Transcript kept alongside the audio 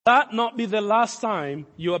that not be the last time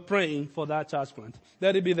you are praying for that church plant.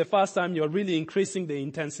 Let it be the first time you're really increasing the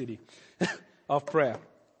intensity of prayer.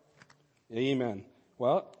 Amen.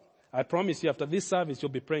 Well, I promise you after this service, you'll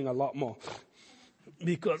be praying a lot more.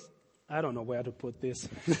 Because I don't know where to put this.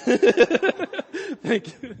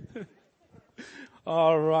 Thank you.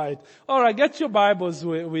 All right. Get your Bibles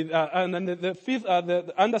and then the fifth,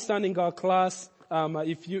 the Understanding God class.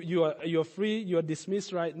 If you're free, you're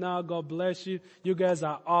dismissed right now. God bless you. You guys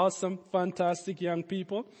are awesome, fantastic young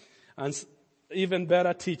people, and even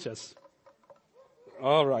better teachers.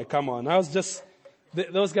 All right, come on.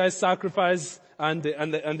 Those guys sacrifice, and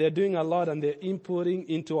they're doing a lot, and they're inputting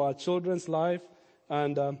into our children's life,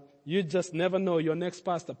 and you just never know. Your next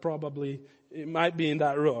pastor it might be in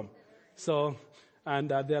that room. So, and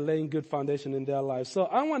they're laying good foundation in their lives. So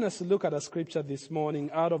I want us to look at a scripture this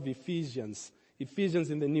morning out of Ephesians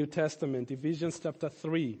in the New Testament, Ephesians chapter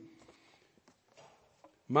 3.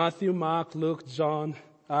 Matthew, Mark, Luke, John,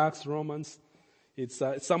 Acts, Romans. It's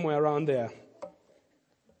somewhere around there.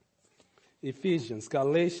 Ephesians,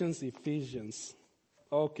 Galatians, Ephesians.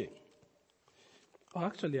 Okay. Oh,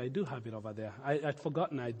 actually, I do have it over there. I'd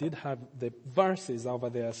forgotten I did have the verses over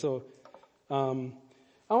there. So,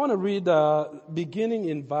 I want to read beginning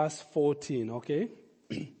in verse 14, okay?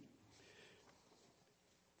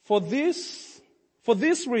 For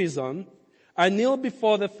this reason, I kneel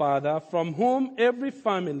before the Father, from whom every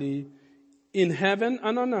family in heaven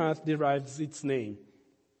and on earth derives its name.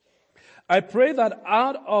 I pray that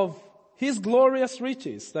out of His glorious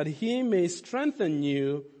riches, that He may strengthen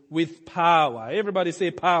you with power. Everybody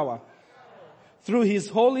say power. Through His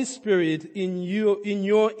Holy Spirit in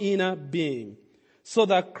your inner being, so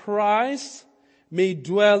that Christ may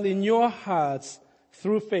dwell in your hearts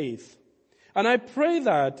through faith. And I pray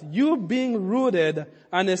that you, being rooted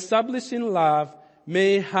and established in love,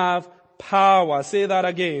 may have power. Say that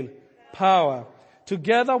again. Power.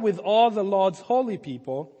 Together with all the Lord's holy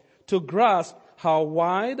people, to grasp how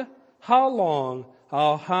wide, how long,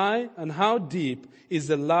 how high, and how deep is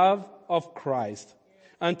the love of Christ.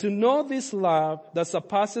 And to know this love that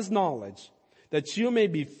surpasses knowledge, that you may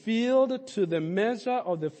be filled to the measure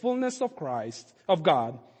of the fullness of Christ, of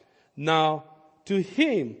God. Now, to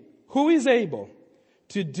Him who is able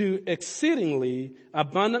to do exceedingly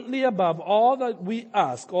abundantly above all that we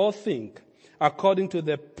ask or think, according to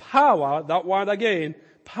the power, that word again,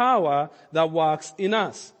 power that works in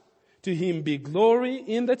us. To Him be glory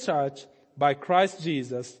in the church by Christ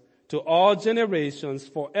Jesus to all generations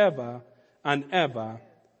forever and ever.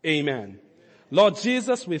 Amen. Lord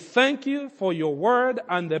Jesus, we thank you for your word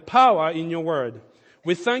and the power in your word.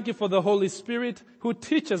 We thank you for the Holy Spirit who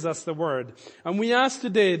teaches us the word. And we ask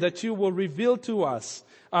today that you will reveal to us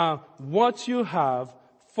what you have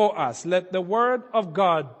for us. Let the word of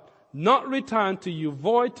God not return to you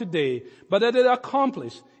void today, but that it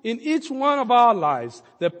accomplish in each one of our lives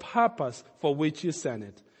the purpose for which you sent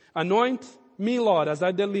it. Anoint me, Lord, as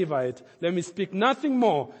I deliver it. Let me speak nothing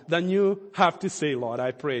more than you have to say, Lord,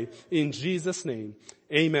 I pray. In Jesus' name,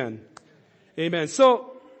 amen. Amen.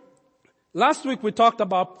 So, last week we talked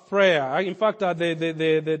about prayer. In fact,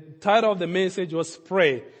 the title of the message was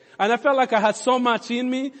Pray. And I felt like I had so much in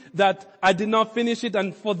me that I did not finish it.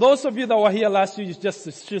 And for those of you that were here last week, you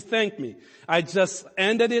just should thank me. I just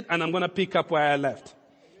ended it and I'm going to pick up where I left.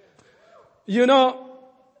 You know,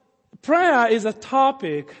 prayer is a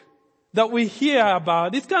topic that we hear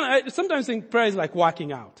about. It's sometimes think prayer is like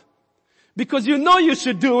working out. Because you know you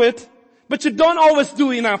should do it, but you don't always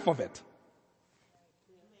do enough of it.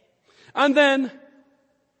 And then,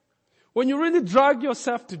 when you really drag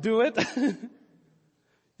yourself to do it,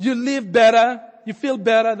 you live better, you feel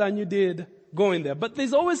better than you did going there. But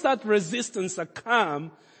there's always that resistance that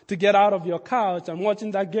comes to get out of your couch and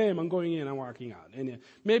watching that game and going in and working out. And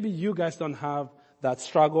maybe you guys don't have that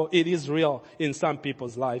struggle. It is real in some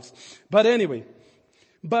people's lives. But anyway,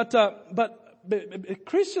 but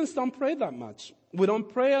Christians don't pray that much. We don't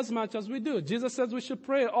pray as much as we do. Jesus says we should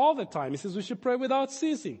pray all the time. He says we should pray without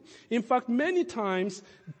ceasing. In fact, many times,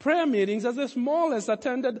 prayer meetings are the smallest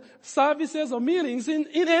attended services or meetings in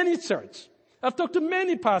any church. I've talked to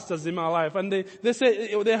many pastors in my life and they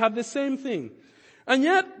say they have the same thing. And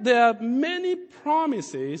yet there are many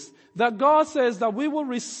promises that God says that we will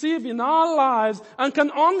receive in our lives and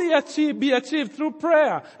can only be achieved through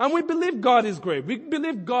prayer. And we believe God is great. We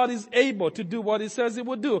believe God is able to do what He says He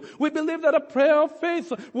will do. We believe that a prayer of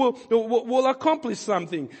faith will accomplish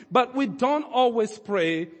something. But we don't always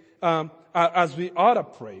pray as we ought to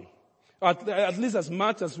pray. At least as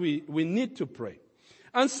much as we need to pray.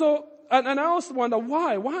 And so and I also wonder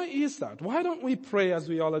why. Why is that? Why don't we pray as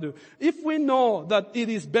we all do? If we know that it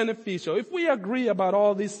is beneficial, if we agree about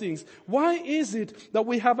all these things, why is it that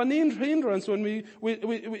we have an hindrance when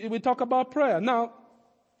we talk about prayer? Now,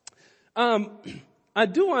 I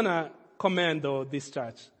do want to commend though this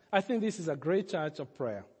church. I think this is a great church of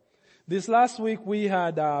prayer. This last week we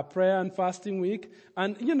had a prayer and fasting week,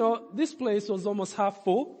 and this place was almost half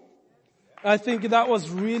full. I think that was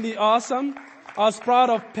really awesome. I was proud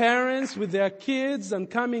of parents with their kids and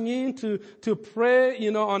coming in to pray,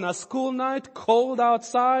 on a school night, cold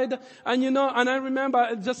outside. And I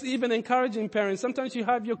remember just even encouraging parents. Sometimes you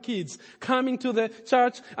have your kids coming to the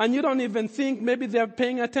church and you don't even think maybe they're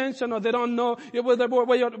paying attention or they don't know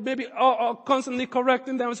where you're maybe constantly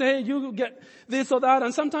correcting them and say, hey, you get this or that.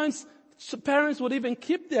 And sometimes parents would even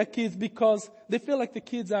keep their kids because they feel like the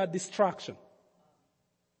kids are a distraction.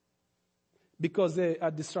 Because they are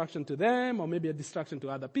a distraction to them or maybe a distraction to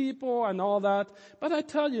other people and all that. But I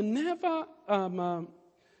tell you, never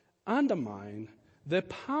undermine the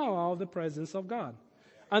power of the presence of God.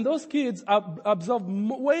 And those kids absorb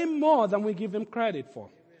way more than we give them credit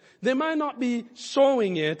for. They might not be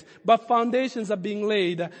showing it, but foundations are being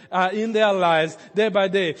laid in their lives day by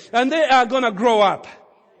day. And they are going to grow up.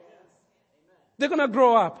 They're going to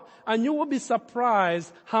grow up. And you will be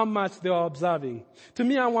surprised how much they are observing. To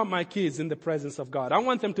me, I want my kids in the presence of God. I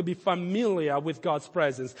want them to be familiar with God's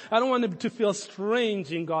presence. I don't want them to feel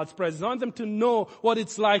strange in God's presence. I want them to know what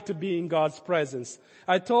it's like to be in God's presence.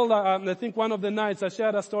 I told, I think one of the nights I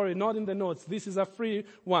shared a story, not in the notes. This is a free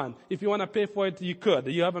one. If you want to pay for it, you could.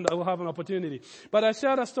 You will have an opportunity. But I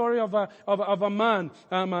shared a story of a man,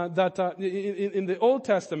 that, in the Old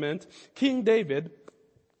Testament, King David,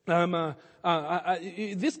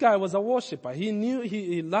 this guy was a worshiper. He knew,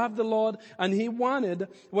 he loved the Lord, and he wanted,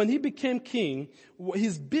 when he became king,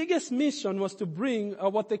 his biggest mission was to bring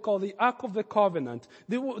what they call the Ark of the Covenant.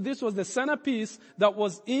 This was the centerpiece that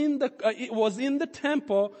was it was in the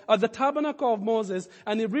temple, the tabernacle of Moses,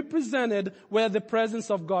 and it represented where the presence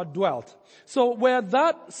of God dwelt. So where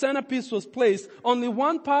that centerpiece was placed, only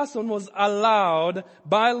one person was allowed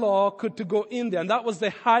by law to go in there, and that was the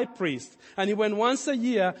high priest. And he went once a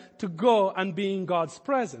year to go and be in God's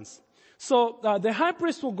presence. So the high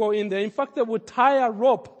priest will go in there. In fact, they would tie a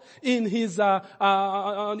rope in his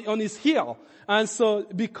on his heel. And so,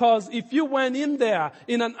 because if you went in there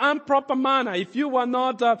in an improper manner, if you were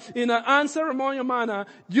not in an unceremonial manner,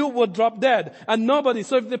 you would drop dead. And nobody.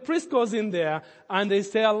 So if the priest goes in there and they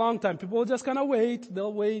stay a long time, people will just kind of wait.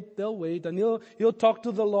 They'll wait, and he'll talk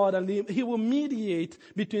to the Lord, and he will mediate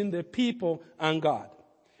between the people and God.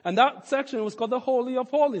 And that section was called the Holy of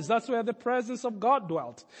Holies. That's where the presence of God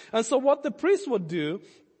dwelt. And so what the priest would do,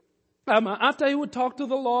 after he would talk to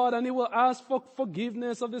the Lord and he will ask for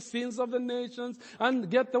forgiveness of the sins of the nations and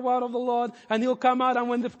get the word of the Lord, and he'll come out, and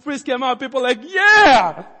when the priest came out, people were like,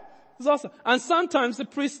 yeah! It's awesome. And sometimes the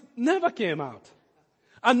priest never came out.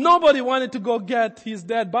 And nobody wanted to go get his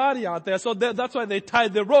dead body out there, so that's why they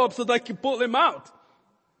tied the rope so they could pull him out.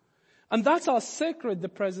 And that's how sacred the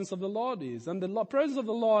presence of the Lord is. And the presence of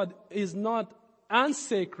the Lord is not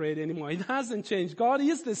unsacred anymore. It hasn't changed. God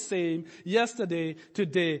is the same yesterday,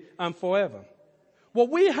 today, and forever. What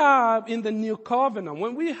we have in the new covenant,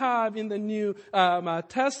 when we have in the new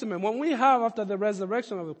testament, when we have after the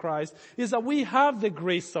resurrection of Christ, is that we have the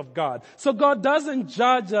grace of God. So God doesn't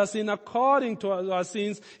judge us in according to our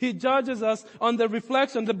sins. He judges us on the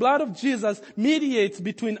reflection. The blood of Jesus mediates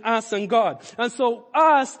between us and God. And so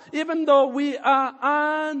us, even though we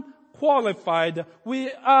are unqualified, we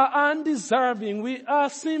are undeserving, we are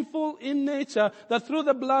sinful in nature, that through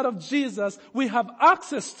the blood of Jesus we have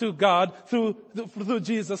access to God through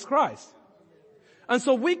Jesus Christ. And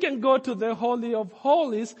so we can go to the Holy of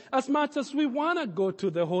Holies as much as we want to go to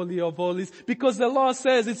the Holy of Holies, because the law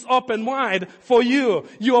says it's open wide for you.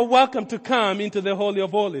 You are welcome to come into the Holy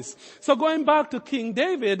of Holies. So going back to King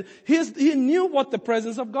David, he knew what the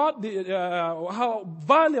presence of God, how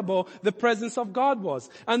valuable the presence of God was.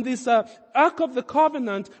 And this Ark of the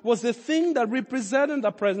Covenant was the thing that represented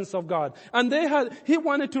the presence of God. And he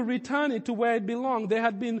wanted to return it to where it belonged. It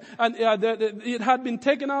had been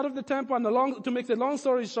taken out of the temple, and to make the long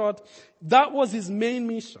story short, that was his main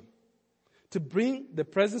mission. To bring the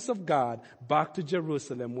presence of God back to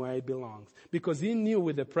Jerusalem where it belongs. Because he knew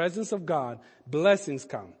with the presence of God, blessings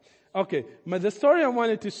come. Okay, but the story I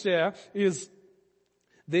wanted to share is,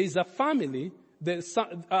 there is a family,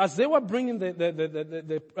 as they were bringing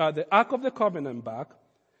the Ark of the Covenant back,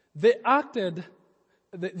 they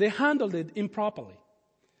handled it improperly.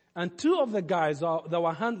 And two of the guys that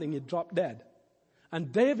were handling it dropped dead. And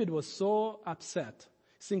David was so upset.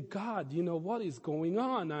 saying, God, what is going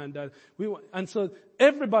on? And so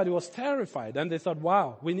everybody was terrified, and they thought,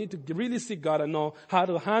 wow, we need to really seek God and know how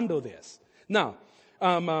to handle this. Now,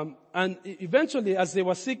 and eventually, as they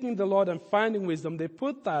were seeking the Lord and finding wisdom, they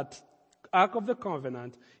put that Ark of the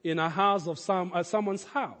Covenant in a house of someone's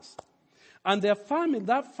house. And that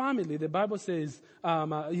family, the Bible says,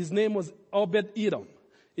 his name was Obed-Edom,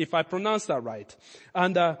 if I pronounce that right.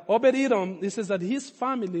 And Obed-Edom, it says that his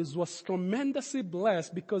family was tremendously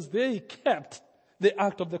blessed because they kept the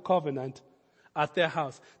Ark of the Covenant at their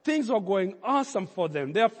house. Things were going awesome for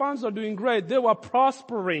them. Their farms were doing great. They were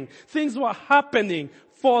prospering. Things were happening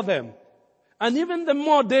for them. And even the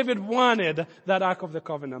more David wanted that Ark of the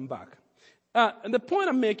Covenant back. And the point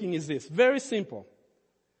I'm making is this, very simple.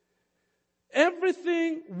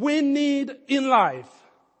 Everything we need in life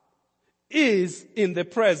is in the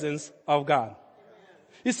presence of God.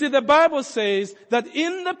 You see, the Bible says that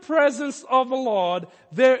in the presence of the Lord,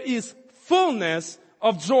 there is fullness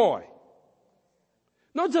of joy.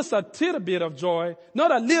 Not just a little bit of joy,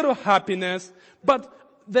 not a little happiness, but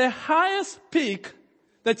the highest peak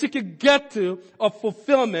that you could get to of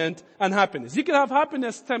fulfillment and happiness. You can have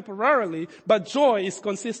happiness temporarily, but joy is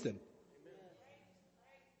consistent.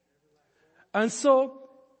 And so,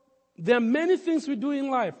 there are many things we do in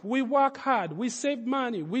life. We work hard, we save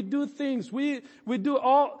money, we do things, we do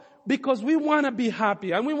all because we want to be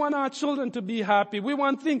happy and we want our children to be happy. We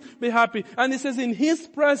want things to be happy. And it says in His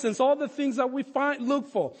presence, all the things that we look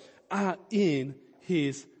for are in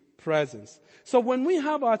His presence. So when we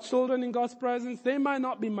have our children in God's presence, they might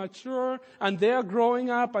not be mature and they are growing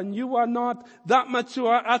up and you are not that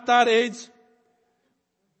mature at that age.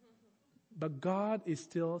 But God is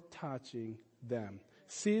still touching them.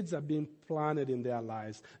 Seeds are being planted in their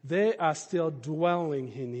lives. They are still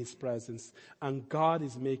dwelling in His presence. And God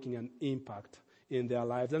is making an impact in their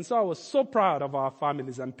lives. And so I was so proud of our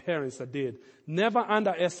families and parents that did. Never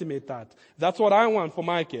underestimate that. That's what I want for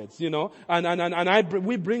my kids, And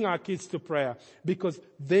we bring our kids to prayer because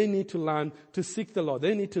they need to learn to seek the Lord.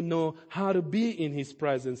 They need to know how to be in His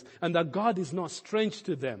presence and that God is not strange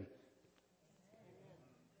to them.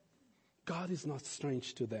 God is not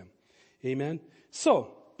strange to them. Amen.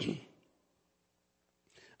 So,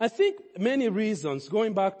 I think many reasons,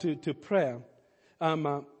 going back to prayer,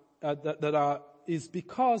 is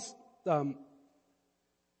because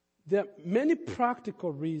there are many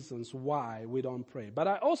practical reasons why we don't pray. But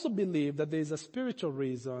I also believe that there is a spiritual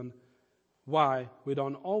reason why we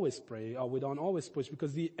don't always pray or we don't always push,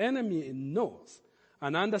 because the enemy knows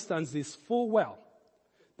and understands this full well,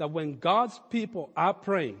 that when God's people are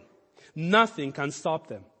praying, nothing can stop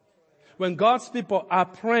them. When God's people are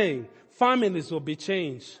praying, families will be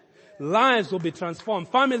changed. Lives will be transformed.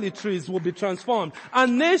 Family trees will be transformed. A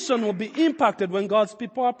nation will be impacted when God's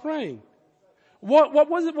people are praying. What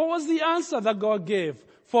was the answer that God gave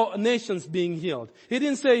for nations being healed? He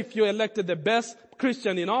didn't say if you elected the best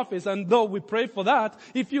Christian in office, and though we pray for that,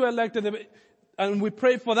 if you elected and we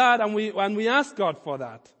pray for that and we ask God for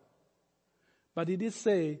that. But He did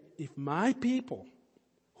say, if my people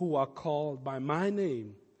who are called by my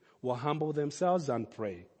name will humble themselves and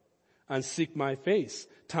pray and seek my face,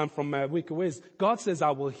 turn from my wicked ways. God says,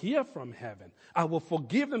 I will hear from heaven. I will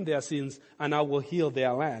forgive them their sins and I will heal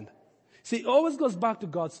their land. See, it always goes back to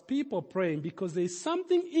God's people praying because there is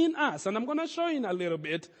something in us, and I'm going to show you in a little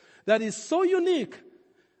bit, that is so unique.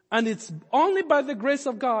 And it's only by the grace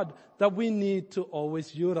of God that we need to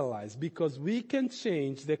always utilize, because we can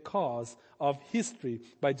change the course of history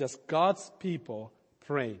by just God's people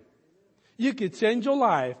praying. You can change your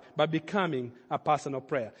life by becoming a person of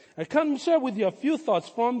prayer. I can share with you a few thoughts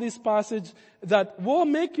from this passage that will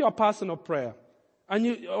make you a person of prayer. And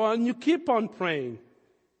you keep on praying.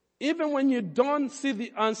 Even when you don't see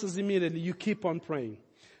the answers immediately, you keep on praying.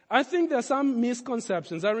 I think there are some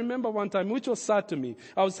misconceptions. I remember one time, which was sad to me.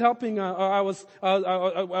 I was helping, I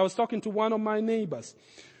was talking to one of my neighbors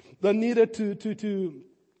that needed to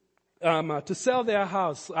sell their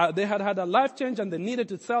house. They had a life change and they needed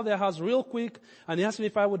to sell their house real quick. And he asked me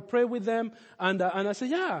if I would pray with them. And I said,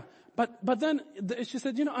 yeah. But then she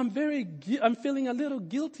said, I'm feeling a little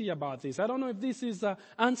guilty about this. I don't know if this is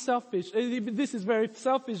unselfish, if this is very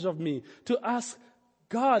selfish of me to ask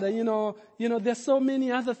God. There's so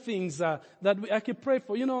many other things that I could pray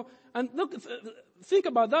for, And look, think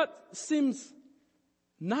about that. Seems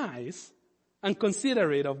nice and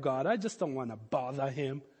considerate of God. I just don't want to bother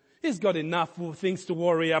Him. He's got enough things to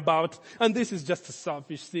worry about. And this is just a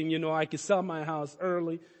selfish thing, I could sell my house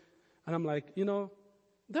early. And I'm like,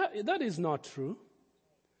 that is not true.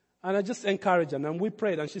 And I just encouraged her, and we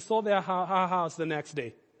prayed, and she sold her house the next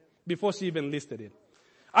day, before she even listed it.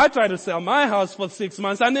 I tried to sell my house for 6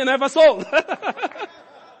 months and they never sold.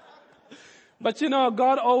 But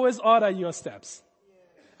God always orders your steps.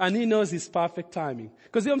 And He knows His perfect timing.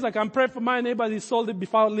 Because He was like, I'm praying for my neighbor, he sold it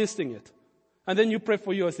before listing it. And then you pray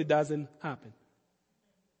for yours, it doesn't happen.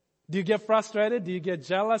 Do you get frustrated? Do you get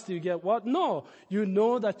jealous? Do you get what? No. You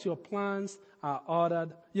know that your plans are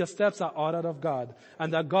ordered, your steps are ordered of God.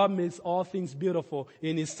 And that God makes all things beautiful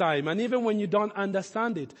in His time. And even when you don't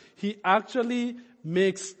understand it, He actually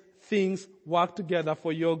makes things work together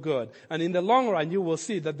for your good. And in the long run, you will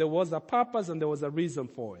see that there was a purpose and there was a reason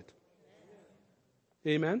for it.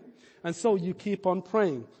 Amen? And so you keep on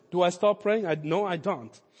praying. Do I stop praying? No, I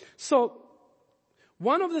don't. So,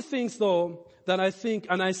 one of the things though, that I think,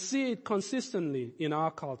 and I see it consistently in our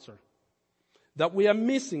culture, that we are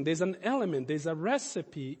missing, there's an element, there's a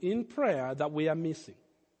recipe in prayer that we are missing.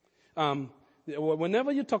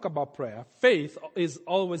 Whenever you talk about prayer, faith is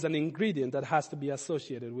always an ingredient that has to be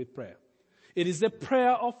associated with prayer. It is the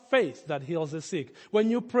prayer of faith that heals the sick. When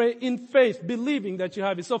you pray in faith, believing that you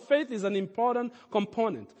have it. So faith is an important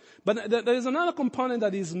component. But there is another component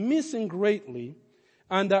that is missing greatly.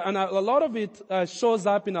 And a lot of it shows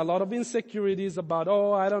up in a lot of insecurities about,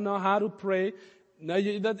 I don't know how to pray. Now,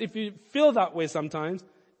 if you feel that way sometimes,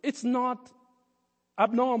 it's not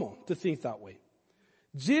abnormal to think that way.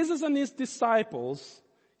 Jesus and His disciples,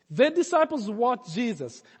 their disciples watched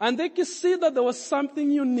Jesus, and they could see that there was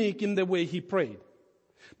something unique in the way He prayed.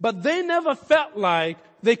 But they never felt like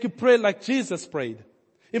they could pray like Jesus prayed.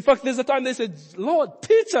 In fact, there's a time they said, Lord,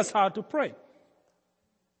 teach us how to pray.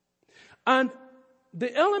 And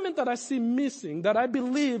the element that I see missing, that I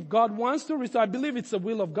believe God wants to restore, I believe it's the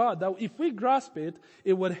will of God, that if we grasp it,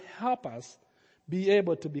 it would help us be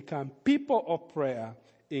able to become people of prayer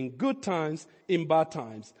in good times, in bad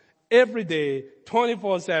times. Every day,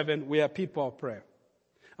 24/7, we are people of prayer.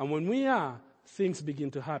 And when we are, things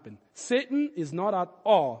begin to happen. Satan is not at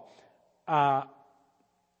all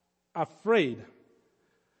afraid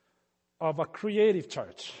of a creative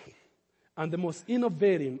church. And the most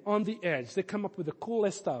innovative, on the edge, they come up with the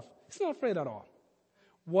coolest stuff. He's not afraid at all.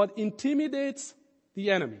 What intimidates the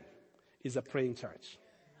enemy is a praying church.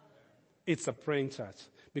 It's a praying church.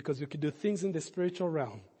 Because you can do things in the spiritual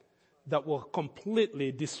realm that will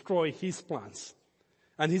completely destroy his plans.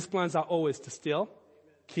 And his plans are always to steal,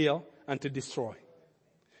 kill, and to destroy.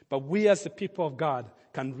 But we as the people of God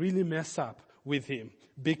can really mess up with him.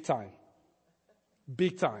 Big time.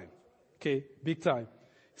 Big time. Okay? Big time.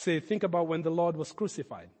 Say, think about when the Lord was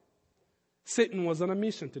crucified. Satan was on a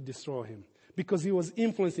mission to destroy him because he was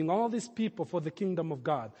influencing all these people for the kingdom of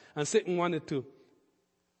God. And Satan wanted to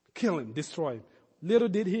kill him, destroy him. Little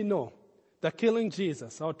did he know that killing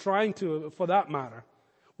Jesus, or trying to, for that matter,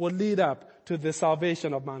 would lead up to the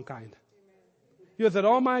salvation of mankind. You thought,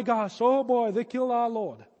 oh my gosh, oh boy, they killed our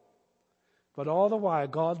Lord. But all the while,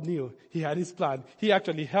 God knew he had his plan. He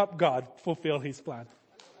actually helped God fulfill his plan.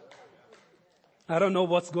 I don't know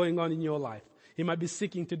what's going on in your life. He might be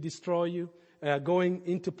seeking to destroy you, going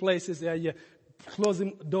into places where you're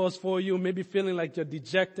closing doors for you, maybe feeling like you're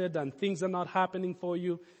dejected and things are not happening for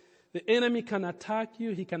you. The enemy can attack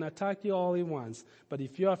you. He can attack you all he wants. But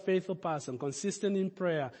if you're a faithful person, consistent in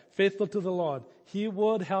prayer, faithful to the Lord, he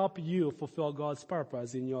would help you fulfill God's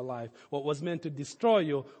purpose in your life. What was meant to destroy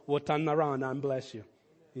you will turn around and bless you.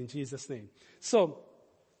 In Jesus' name. So,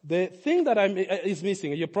 the thing that is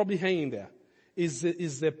missing, you're probably hanging there, is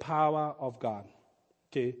the power of God.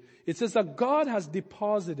 Okay? It says that God has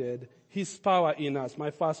deposited his power in us.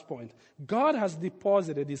 My first point. God has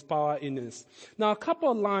deposited his power in us. Now, a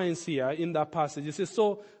couple of lines here in that passage. It says,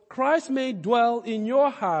 so Christ may dwell in your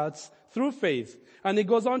hearts through faith. And it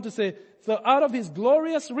goes on to say, so out of his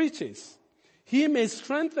glorious riches, he may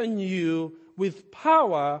strengthen you with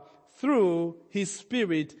power through his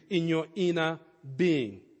Spirit in your inner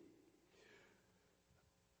being.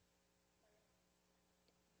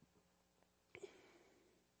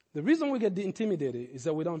 The reason we get intimidated is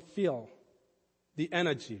that we don't feel the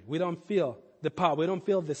energy. We don't feel the power. We don't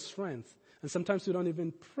feel the strength. And sometimes we don't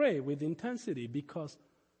even pray with intensity because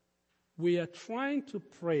we are trying to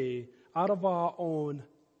pray out of our own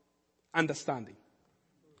understanding.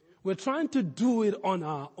 We're trying to do it on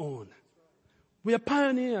our own. We are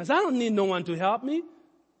pioneers. I don't need no one to help me.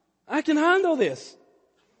 I can handle this.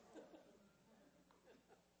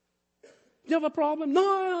 You have a problem?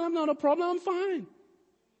 No, I'm not a problem. I'm fine.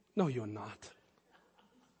 No, you're not.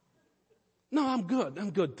 No, I'm good.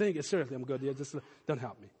 I'm good. Thank you. Seriously, I'm good. Yeah, just don't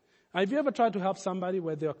help me. Have you ever tried to help somebody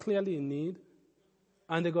where they are clearly in need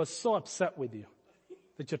and they got so upset with you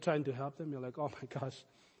that you're trying to help them? You're like, oh my gosh,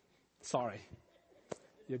 sorry.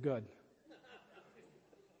 You're good.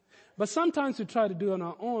 But sometimes we try to do it on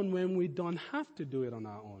our own when we don't have to do it on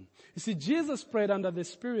our own. You see, Jesus prayed under the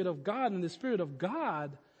Spirit of God, and the Spirit of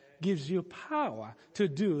God gives you power to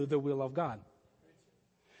do the will of God.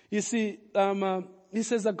 You see, he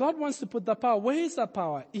says that God wants to put the power. Where is that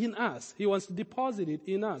power? In us. He wants to deposit it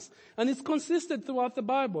in us. And it's consistent throughout the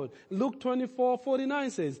Bible. Luke 24:49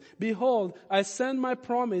 says, "Behold, I send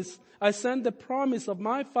the promise of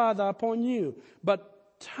my Father upon you.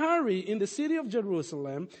 But tarry in the city of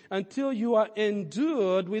Jerusalem until you are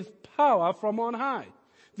endued with power from on high."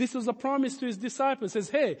 This was a promise to his disciples. He says,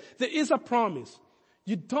 hey, there is a promise.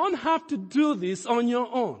 You don't have to do this on your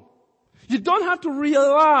own. You don't have to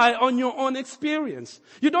rely on your own experience.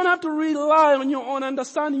 You don't have to rely on your own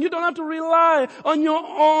understanding. You don't have to rely on your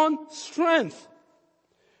own strength.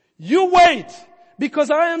 You wait,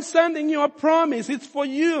 because I am sending you a promise. It's for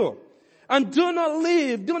you. And do not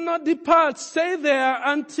leave, do not depart. Stay there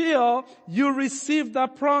until you receive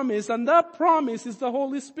that promise. And that promise is the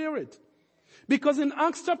Holy Spirit. Because in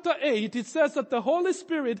Acts chapter 8, it says that the Holy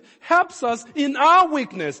Spirit helps us in our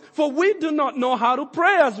weakness. For we do not know how to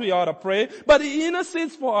pray as we ought to pray, but He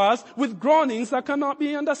intercedes for us with groanings that cannot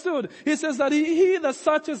be understood. He says that He that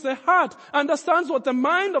searches the heart understands what the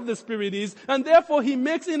mind of the Spirit is, and therefore He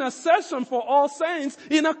makes intercession for all saints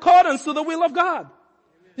in accordance to the will of God.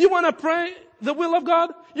 You want to pray the will of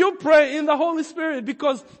God? You pray in the Holy Spirit,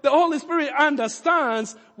 because the Holy Spirit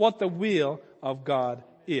understands what the will of God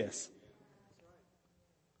is.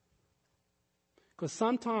 Because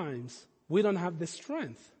sometimes we don't have the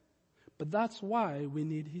strength, but that's why we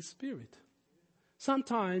need His Spirit.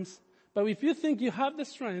 Sometimes, but if you think you have the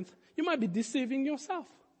strength, you might be deceiving yourself.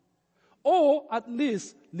 Or at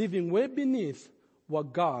least living way beneath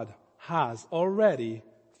what God has already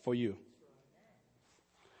for you.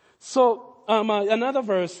 So, another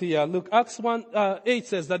verse here, look, Acts 1:8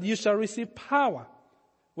 says that you shall receive power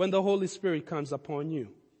when the Holy Spirit comes upon you.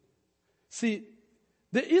 See,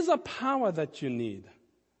 there is a power that you need.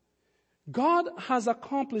 God has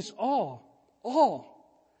accomplished all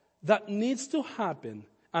that needs to happen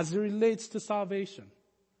as it relates to salvation.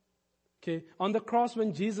 Okay, on the cross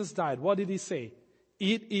when Jesus died, what did He say?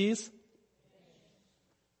 It is.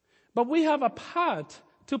 But we have a part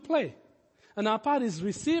to play. And our part is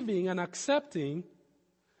receiving and accepting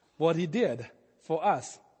what He did for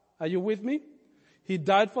us. Are you with me? He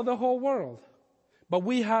died for the whole world. But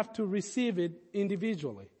we have to receive it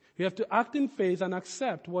individually. We have to act in faith and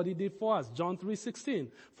accept what He did for us. John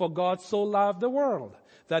 3:16. For God so loved the world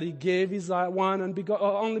that He gave His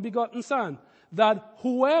only begotten Son, that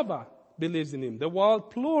whoever believes in Him, the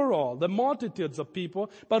world plural, the multitudes of people,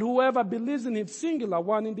 but whoever believes in Him singular,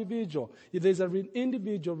 one individual. If there's an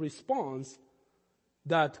individual response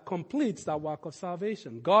that completes that work of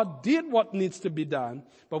salvation. God did what needs to be done,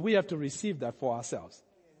 but we have to receive that for ourselves.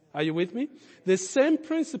 Are you with me? The same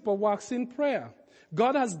principle works in prayer.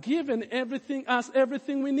 God has given us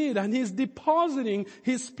everything we need, and He's depositing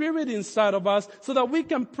His Spirit inside of us so that we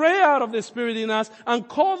can pray out of the Spirit in us and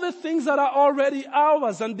call the things that are already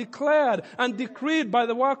ours and declared and decreed by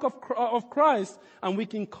the work of Christ, and we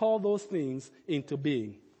can call those things into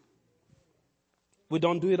being. We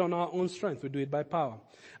don't do it on our own strength. We do it by power.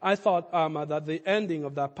 I thought that the ending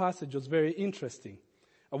of that passage was very interesting.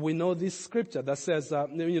 We know this scripture that says,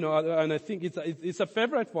 and I think it's a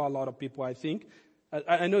favorite for a lot of people, I think.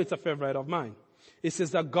 I know it's a favorite of mine. It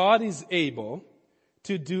says that God is able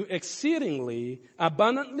to do exceedingly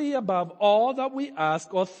abundantly above all that we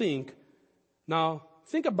ask or think. Now,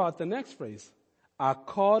 think about the next phrase.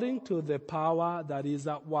 According to the power that is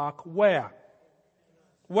at work where?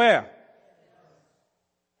 Where?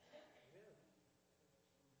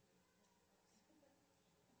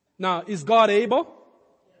 Now, is God able?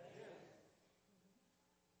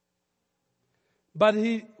 But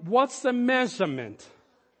what's the measurement?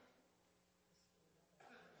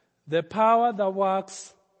 The power that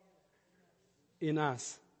works in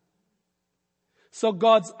us. So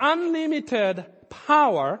God's unlimited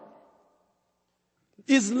power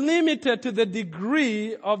is limited to the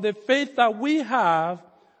degree of the faith that we have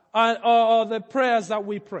or the prayers that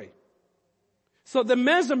we pray. So the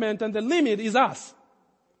measurement and the limit is us,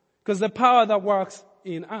 because the power that works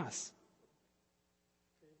in us.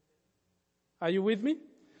 Are you with me?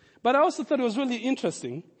 But I also thought it was really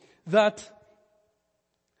interesting that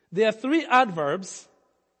there are 3 adverbs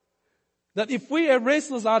that if we erase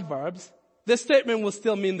those adverbs, the statement will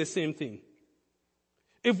still mean the same thing.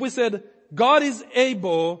 If we said, God is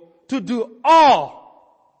able to do all.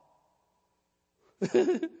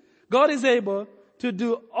 God is able to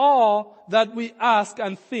do all that we ask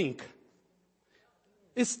and think.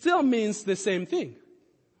 It still means the same thing.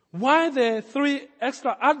 Why the 3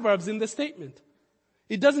 extra adverbs in the statement?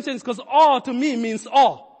 It doesn't change because all to me means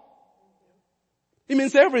all. It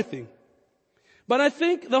means everything. But I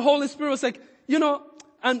think the Holy Spirit was like,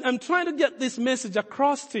 I'm trying to get this message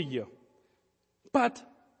across to you. But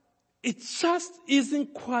it just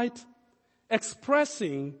isn't quite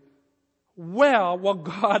expressing well what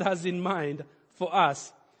God has in mind for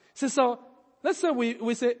us. So let's say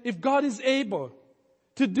we say, if God is able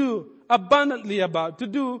to do abundantly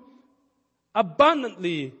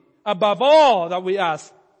above all that we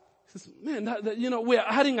ask. He says, man, we're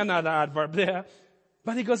adding another adverb there.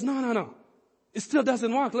 But he goes, no. It still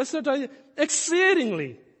doesn't work. Let's try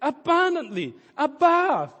exceedingly, abundantly,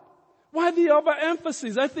 above. Why the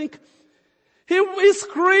overemphasis? I think he is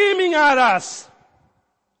screaming at us.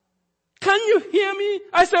 Can you hear me?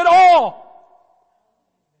 I said all.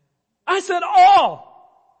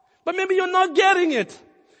 But maybe you're not getting it.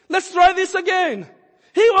 Let's try this again.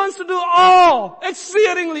 He wants to do all,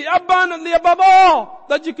 exceedingly, abundantly, above all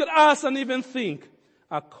that you could ask and even think,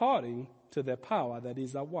 according to the power that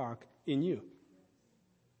is at work in you.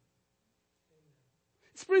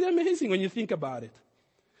 It's pretty amazing when you think about it.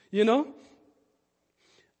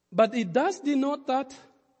 But it does denote that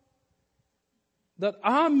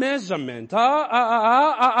our measurement,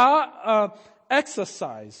 our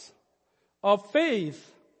exercise of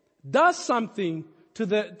faith does something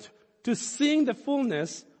to seeing the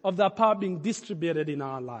fullness of that power being distributed in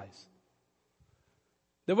our lives.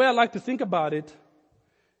 The way I like to think about it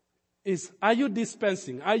is, are you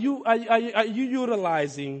dispensing? Are you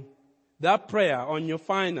utilizing that prayer on your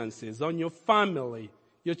finances, on your family,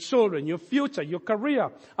 your children, your future, your career,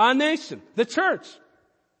 our nation, the church?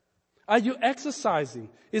 Are you exercising?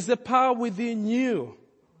 Is the power within you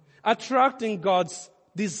attracting God's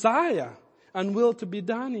desire and will to be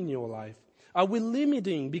done in your life? Are we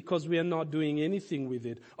limiting because we are not doing anything with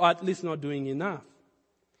it, or at least not doing enough?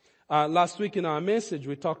 Last week in our message,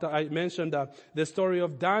 I mentioned the story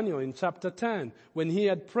of Daniel in chapter 10, when he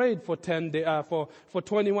had prayed for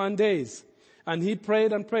 21 days. And he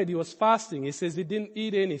prayed and prayed. He was fasting. He says he didn't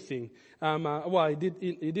eat anything.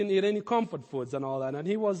 He didn't eat any comfort foods and all that. And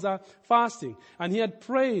he was fasting. And he had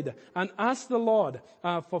prayed and asked the Lord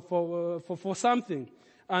for something.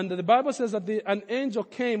 And the Bible says that an angel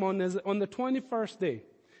came on the 21st day.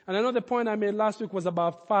 And I know the point I made last week was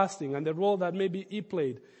about fasting and the role that maybe he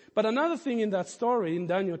played. But another thing in that story, in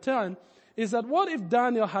Daniel 10, is that what if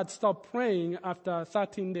Daniel had stopped praying after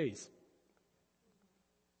 13 days?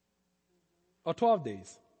 Or 12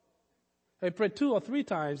 days? He prayed 2 or 3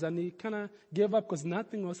 times and he kind of gave up because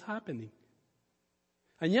nothing was happening.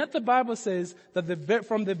 And yet the Bible says that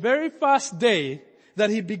from the very first day that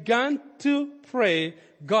he began to pray,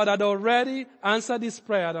 God had already answered his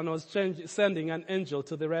prayer and was sending an angel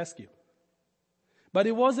to the rescue. But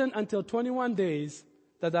it wasn't until 21 days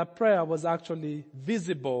that prayer was actually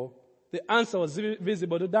visible. The answer was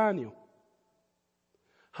visible to Daniel.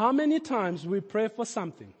 How many times we pray for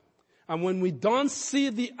something, and when we don't see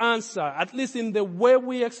the answer, at least in the way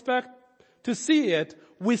we expect to see it,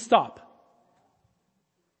 we stop.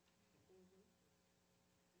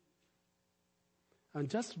 And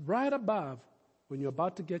just right above, when you're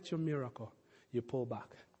about to get your miracle, you pull back.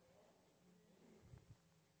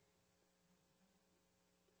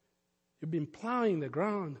 You've been plowing the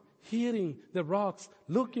ground, hitting the rocks,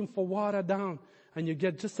 looking for water down, and you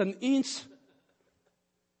get just an inch.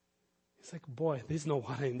 It's like, boy, there's no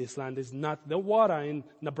water in this land. There's not the water in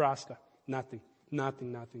Nebraska. Nothing.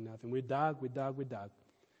 We dug, and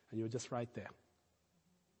you're just right there.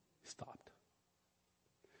 Stopped.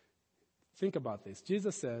 Think about this.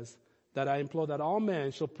 Jesus says that I implore that all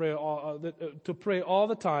men shall pray to pray all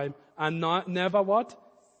the time and never what?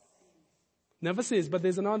 Never cease. But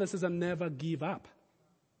there's another that says and never give up.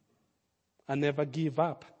 And never give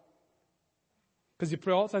up. Because you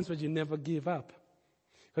pray all the times, but you never give up.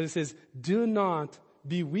 Because it says, do not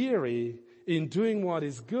be weary in doing what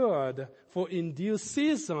is good, for in due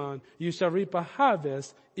season you shall reap a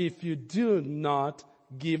harvest if you do not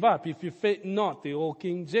give up. If you faint not, the old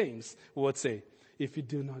King James would say, if you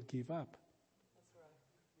do not give up.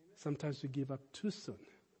 Sometimes we give up too soon.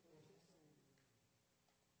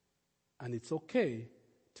 And it's okay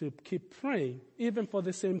to keep praying, even for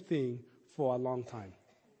the same thing, for a long time.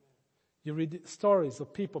 You read stories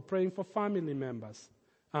of people praying for family members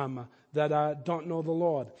that don't know the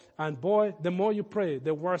Lord. And boy, the more you pray,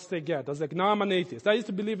 the worse they get. I was like, now I'm an atheist. I used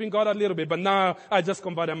to believe in God a little bit, but now I just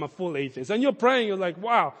converted. I'm a full atheist. And you're praying, you're like,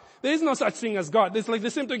 wow, there is no such thing as God. It's like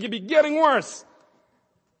they seem to be getting worse.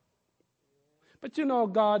 But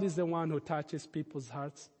God is the one who touches people's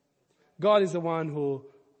hearts. God is the one who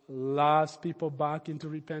loves people back into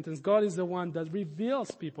repentance. God is the one that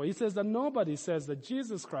reveals people. He says that nobody says that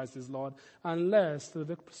Jesus Christ is Lord unless through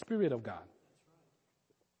the Spirit of God.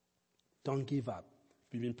 Don't give up.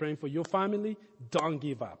 If you've been praying for your family, don't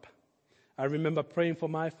give up. I remember praying for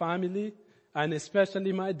my family and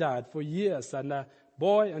especially my dad for years. And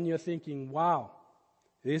and you're thinking, wow,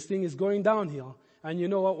 this thing is going downhill. And you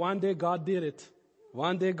know what? One day God did it.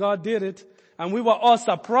 One day God did it. And we were all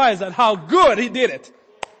surprised at how good He did it.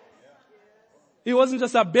 It wasn't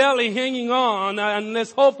just a barely hanging on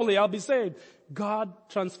unless hopefully I'll be saved. God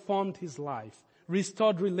transformed his life,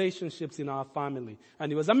 restored relationships in our family.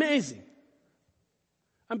 And it was amazing.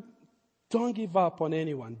 And don't give up on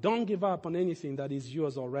anyone. Don't give up on anything that is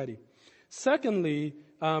yours already. Secondly,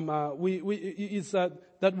 we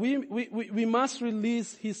must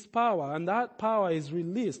release His power, and that power is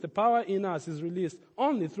released. The power in us is released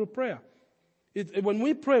only through prayer. When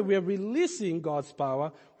we pray, we are releasing God's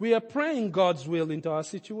power. We are praying God's will into our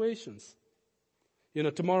situations.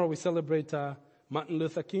 Tomorrow we celebrate Martin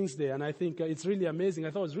Luther King's Day, and I think it's really amazing.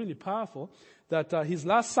 I thought it was really powerful that his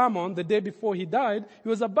last sermon, the day before he died, it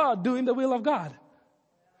was about doing the will of God.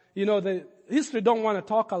 The history don't want to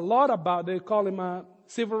talk a lot about, they call him a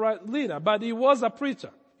civil rights leader, but he was a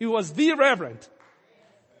preacher. He was the reverend.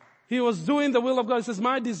 He was doing the will of God. He says,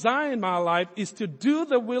 my desire in my life is to do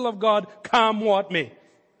the will of God, come what may.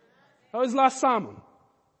 That was his last sermon.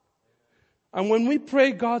 And when we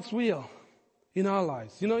pray God's will in our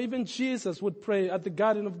lives, even Jesus would pray at the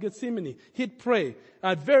Garden of Gethsemane. He'd pray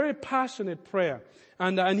a very passionate prayer.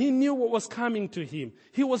 And he knew what was coming to him.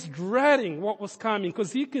 He was dreading what was coming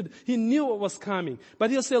because he knew what was coming. But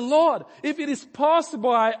he'll say, Lord, if it is possible,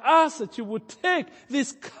 I ask that you would take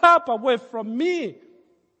this cup away from me.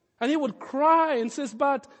 And he would cry and says,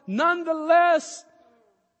 but nonetheless,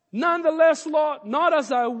 Lord, not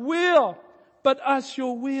as I will, but as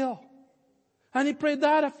your will. And he prayed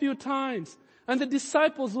that a few times. And the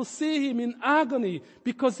disciples will see him in agony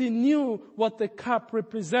because he knew what the cup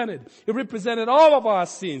represented. It represented all of our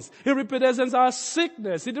sins. It represents our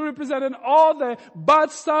sickness. It represented all the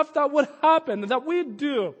bad stuff that would happen, that we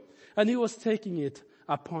do. And he was taking it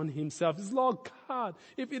upon himself. He says, Lord God,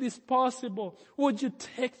 if it is possible, would you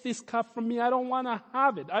take this cup from me? I don't want to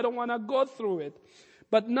have it. I don't want to go through it.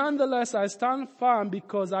 But nonetheless, I stand firm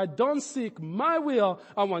because I don't seek my will.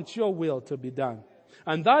 I want your will to be done.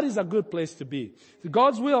 And that is a good place to be.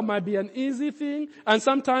 God's will might be an easy thing, and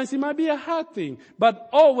sometimes it might be a hard thing. But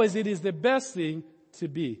always it is the best thing to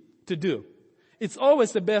do. It's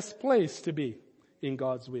always the best place to be in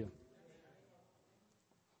God's will.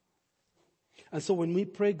 And so when we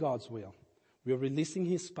pray God's will, we are releasing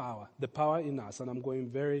His power, the power in us. And I'm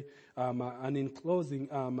going and in closing,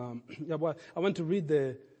 I want to read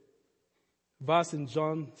the verse in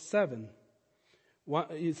John 7.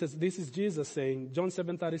 It says, this is Jesus saying, John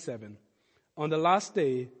 7:37, on the last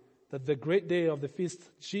day, that the great day of the feast,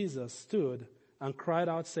 Jesus stood and cried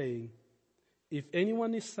out saying, if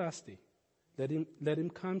anyone is thirsty, let him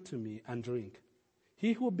come to me and drink.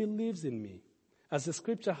 He who believes in me, as the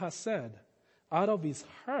scripture has said, out of his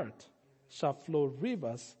heart shall flow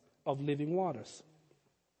rivers of living waters.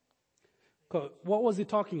 What was he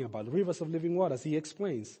talking about? Rivers of living waters. He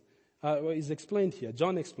explains. It's explained here.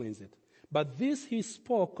 John explains it. But this he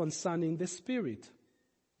spoke concerning the Spirit,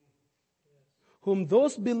 whom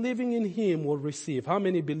those believing in him will receive. How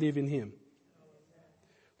many believe in him?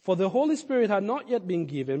 For the Holy Spirit had not yet been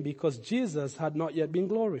given because Jesus had not yet been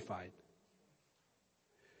glorified.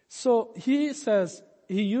 So he says,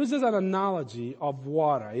 he uses an analogy of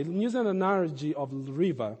water. He uses an analogy of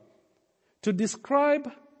river to describe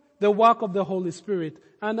the work of the Holy Spirit.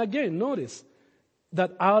 And again, notice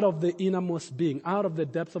that out of the innermost being, out of the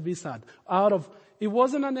depth of his heart, it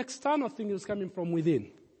wasn't an external thing, it was coming from within.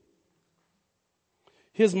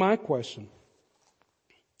 Here's my question.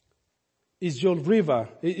 Is your river,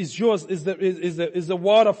 is the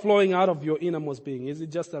water flowing out of your innermost being? Is it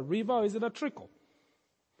just a river or is it a trickle?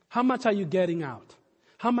 How much are you getting out?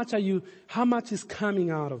 How much is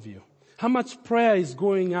coming out of you? How much prayer is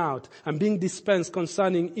going out and being dispensed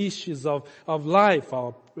concerning issues of life?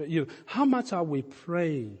 How much are we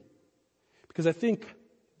praying? Because I think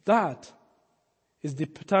that is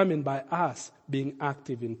determined by us being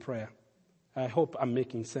active in prayer. I hope I'm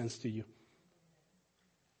making sense to you.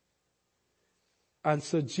 And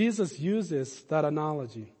so Jesus uses that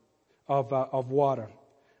analogy of water.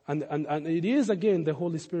 And it is again the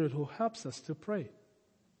Holy Spirit who helps us to pray.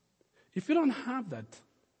 If you don't have that,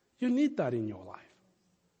 you need that in your life.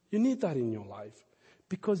 You need that in your life.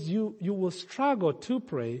 Because you will struggle to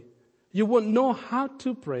pray. You won't know how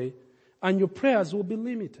to pray. And your prayers will be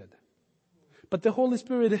limited. But the Holy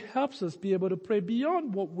Spirit helps us be able to pray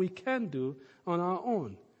beyond what we can do on our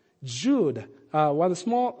own. Jude,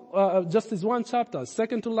 just this one chapter,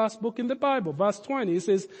 second to last book in the Bible, verse 20, it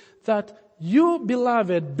says that you,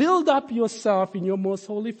 beloved, build up yourself in your most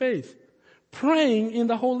holy faith, praying in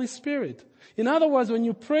the Holy Spirit. In other words, when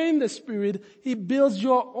you pray in the Spirit, you're building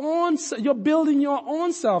your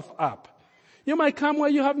own self up. You might come where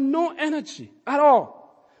you have no energy at all.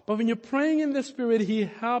 But when you're praying in the Spirit, He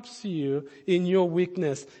helps you in your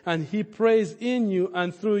weakness. And He prays in you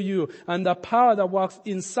and through you. And the power that works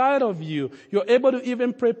inside of you, you're able to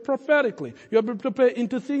even pray prophetically. You're able to pray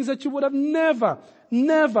into things that you would have never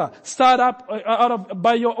start up out of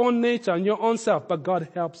by your own nature and your own self. But God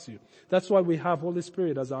helps you. That's why we have Holy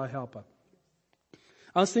Spirit as our helper.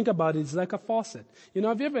 I was thinking about it. It's like a faucet.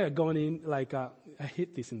 Have you ever gone in I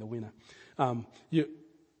hate this in the winter.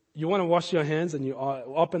 You want to wash your hands and you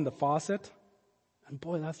open the faucet, and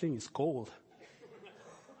boy, that thing is cold.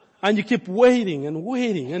 And you keep waiting,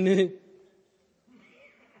 and it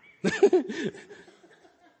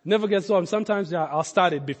never gets warm. Sometimes I'll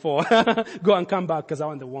start it before, go and come back because I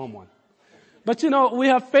want the warm one. But we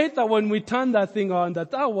have faith that when we turn that thing on,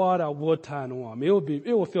 that water will turn warm. It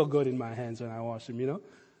will feel good in my hands when I wash them,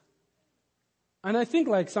 And I think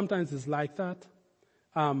sometimes it's like that.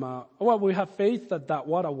 We have faith that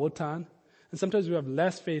water will turn, and sometimes we have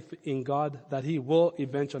less faith in God that He will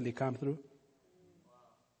eventually come through.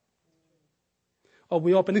 Or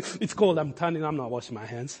we open it, it's cold, I'm not washing my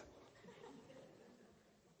hands.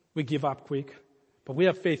 We give up quick, but we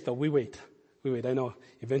have faith that we wait. I know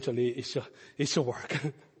eventually it should work.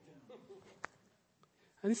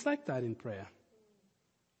 And it's like that in prayer.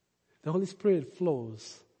 The Holy Spirit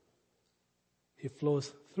flows. He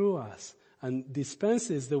flows through us and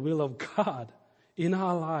dispenses the will of God in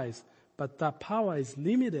our lives. But that power is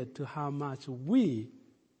limited to how much we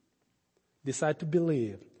decide to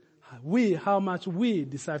believe, how much we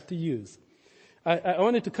decide to use. I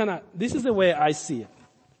wanted to this is the way I see it.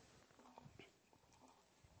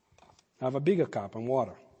 I have a bigger cup and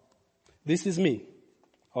water. This is me,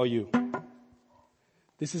 or you.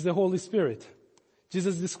 This is the Holy Spirit.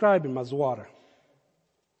 Jesus described Him as water.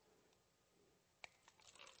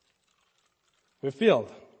 We're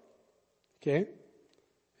filled. Okay?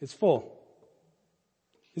 It's full.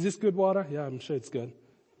 Is this good water? Yeah, I'm sure it's good.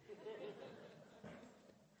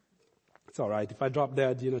 It's all right. If I drop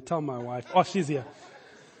dead, tell my wife. Oh, she's here.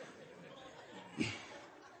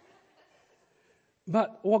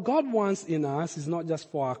 But what God wants in us is not just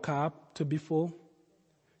for our cup to be full.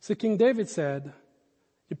 So King David said,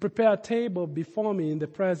 "You prepare a table before me in the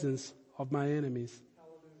presence of my enemies."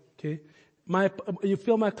 Okay? You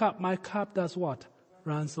fill my cup does what?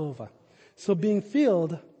 Runs over. So being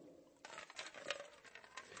filled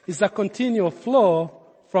is a continual flow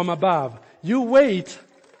from above. You wait,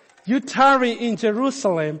 you tarry in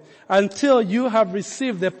Jerusalem until you have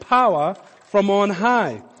received the power from on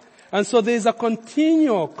high. And so there's a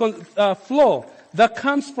continual flow that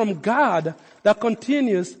comes from God that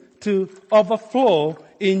continues to overflow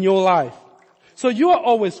in your life. So you are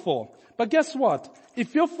always full. But guess what?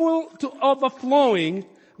 If you're full to overflowing,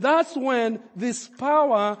 that's when this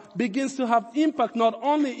power begins to have impact not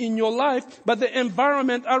only in your life, but the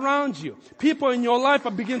environment around you. People in your life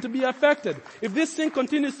are beginning to be affected. If this thing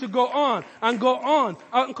continues to go on and go on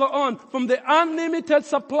and go on, from the unlimited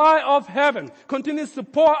supply of heaven continues to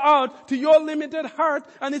pour out to your limited heart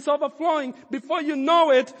and it's overflowing, before you know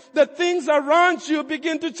it, the things around you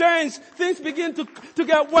begin to change. Things begin to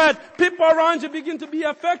get wet. People around you begin to be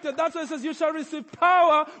affected. That's why it says you shall receive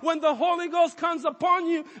power when the Holy Ghost comes upon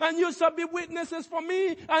you, and you shall be witnesses for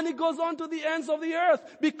me. And it goes on to the ends of the earth,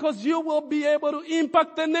 because you will be able to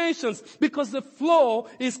impact the nations, because the flow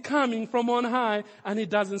is coming from on high and it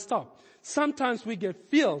doesn't stop. Sometimes we get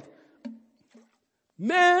filled.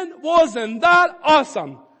 Man, wasn't that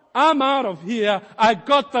awesome? I'm out of here. I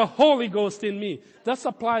got the Holy Ghost in me. That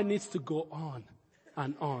supply needs to go on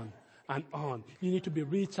and on and on. You need to be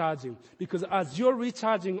recharging, because as you're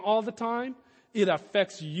recharging all the time, it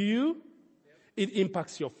affects you. It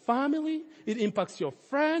impacts your family. It impacts your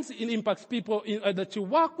friends. It impacts people that you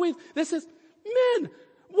work with. They says, man,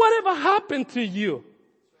 whatever happened to you?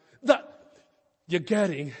 That you're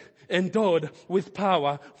getting endowed with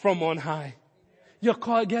power from on high. You're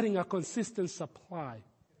getting a consistent supply.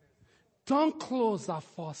 Don't close that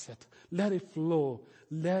faucet. Let it flow.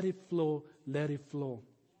 Let it flow. Let it flow.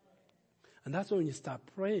 And that's when you start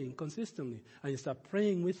praying consistently, and you start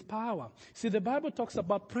praying with power. See, the Bible talks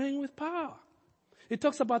about praying with power. It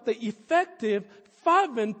talks about the effective,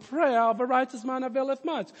 fervent prayer of a righteous man availeth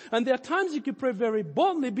much. And there are times you can pray very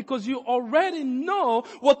boldly because you already know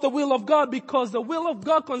what the will of God, because the will of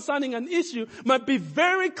God concerning an issue might be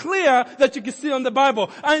very clear that you can see on the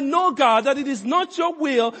Bible. I know, God, that it is not your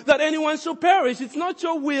will that anyone should perish. It's not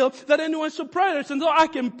your will that anyone should perish. And so I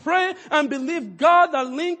can pray and believe, God,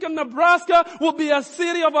 that Lincoln, Nebraska will be a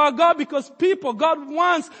city of our God because God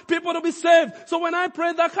wants people to be saved. So when I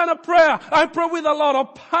pray that kind of prayer, I pray with a lot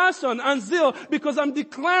of passion and zeal because I'm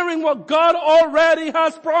declaring what God already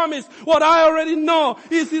has promised. What I already know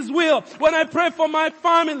is His will. When I pray for my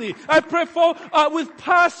family, I pray with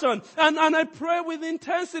passion and I pray with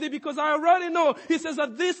intensity because I already know He says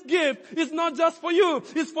that this gift is not just for you.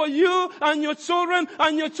 It's for you and your children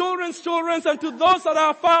and your children's children and to those that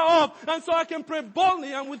are far off. And so I can pray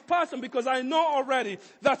boldly and with passion because I know already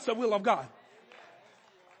that's the will of God.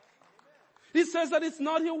 He says that it's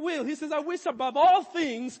not your will. He says, I wish above all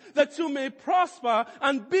things that you may prosper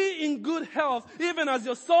and be in good health, even as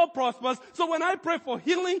your soul prospers. So when I pray for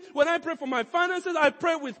healing, when I pray for my finances, I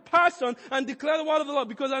pray with passion and declare the word of the Lord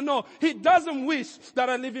because I know He doesn't wish that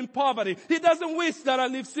I live in poverty. He doesn't wish that I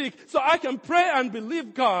live sick. So I can pray and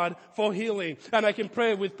believe God for healing. And I can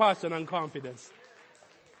pray with passion and confidence.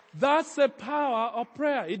 That's the power of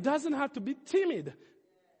prayer. It doesn't have to be timid.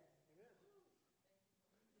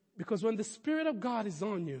 Because when the Spirit of God is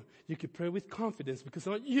on you, you can pray with confidence because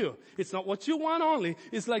it's not you. It's not what you want only.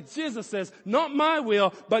 It's like Jesus says, not my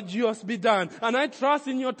will, but yours be done. And I trust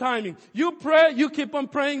in your timing. You pray, you keep on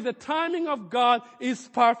praying. The timing of God is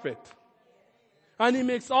perfect. And He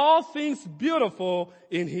makes all things beautiful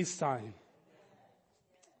in His time.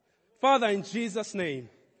 Father, in Jesus' name,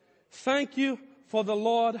 thank you for the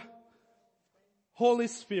Lord, Holy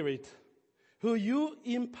Spirit, who you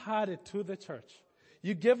imparted to the church.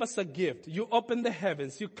 You gave us a gift. You opened the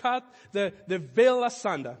heavens. You cut the veil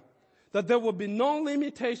asunder. That there will be no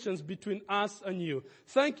limitations between us and you.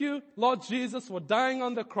 Thank you, Lord Jesus, for dying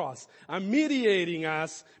on the cross and mediating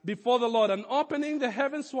us before the Lord and opening the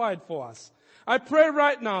heavens wide for us. I pray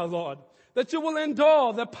right now, Lord, that you will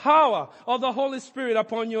endow the power of the Holy Spirit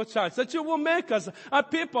upon your church. That you will make us a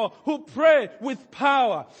people who pray with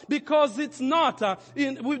power. Because it's not,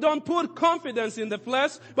 we don't put confidence in the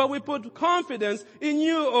flesh, but we put confidence in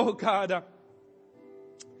you, oh God.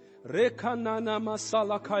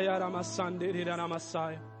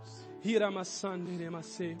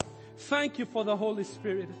 Thank you for the Holy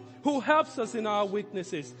Spirit who helps us in our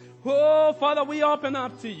weaknesses. Oh, Father, we open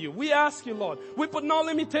up to you. We ask you, Lord, we put no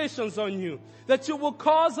limitations on you, that you will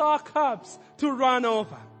cause our cups to run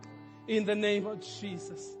over in the name of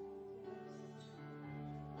Jesus.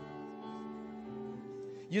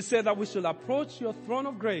 You said that we should approach your throne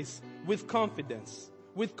of grace with confidence,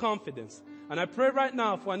 And I pray right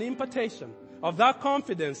now for an impartation of that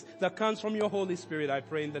confidence that comes from your Holy Spirit. I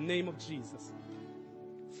pray in the name of Jesus.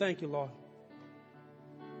 Thank you, Lord.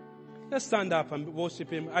 Let's stand up and worship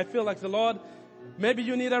Him. I feel like the Lord, maybe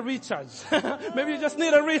you need a recharge. Maybe you just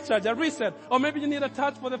need a recharge, a reset. Or maybe you need a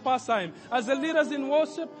touch for the first time. As the leaders in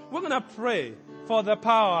worship, we're going to pray for the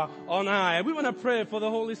power on high. We want to pray for the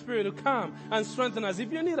Holy Spirit to come and strengthen us.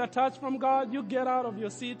 If you need a touch from God, you get out of your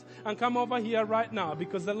seat and come over here right now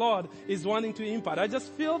because the Lord is wanting to impart. I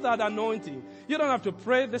just feel that anointing. You don't have to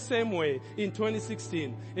pray the same way in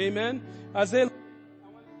 2016. Amen. As they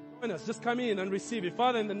join us, just come in and receive it.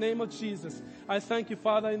 Father, in the name of Jesus, I thank you,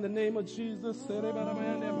 Father, in the name of Jesus.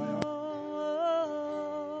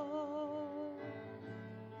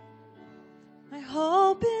 My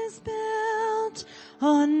hope is built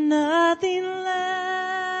on nothing less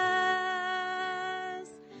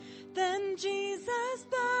than Jesus'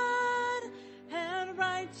 blood and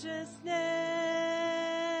righteousness.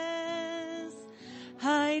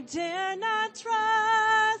 I dare not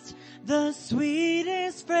trust the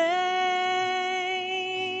sweetest frame,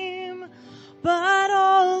 but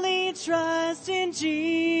only trust in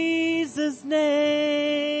Jesus'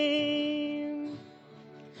 name.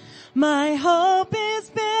 My hope is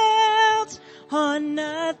built on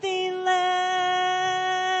nothing less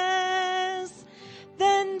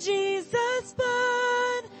than Jesus'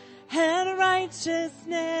 blood and righteousness.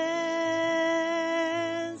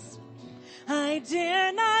 I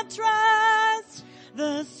dare not trust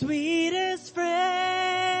the sweetest frame,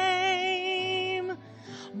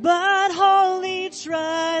 but wholly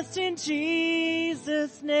trust in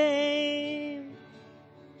Jesus' name.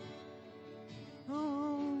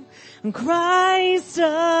 Oh, Christ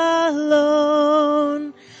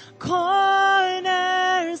alone,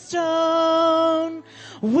 cornerstone,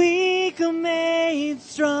 weak made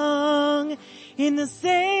strong in the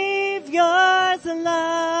Savior's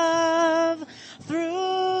love. Through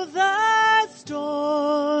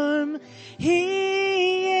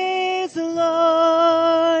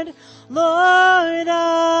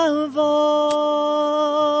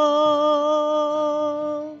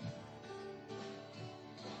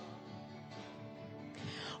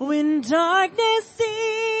When darkness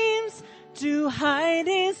seems to hide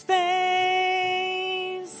his face,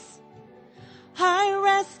 I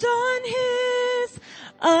rest on his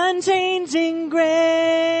unchanging grace.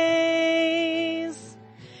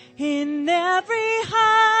 In every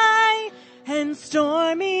high and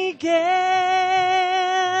stormy gale,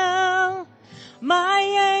 my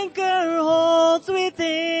anchor holds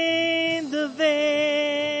within the veil.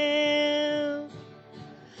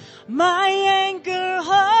 My anchor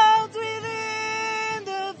holds within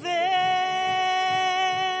the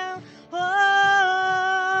veil.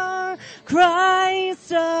 Oh,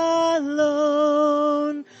 Christ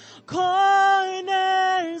alone,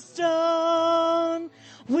 cornerstone,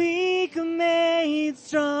 weak made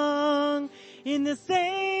strong in the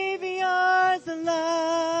Savior's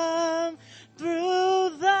love.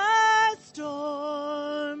 Through the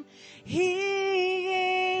storm,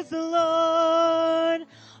 he is the Lord,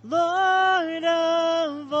 Lord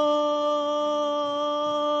of all.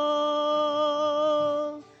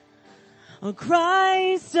 Oh,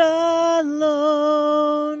 Christ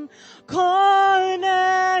alone,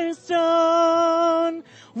 cornerstone,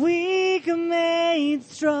 weak made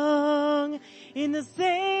strong in the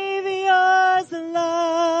Savior's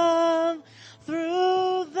love.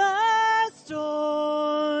 Through the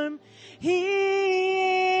storm,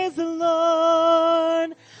 he is the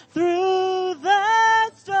Lord. Through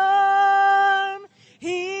the storm,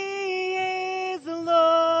 he is the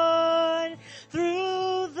Lord.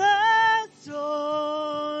 Through the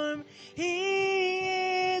storm, he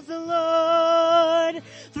is the Lord.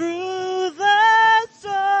 Through the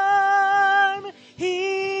storm,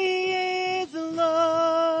 he is the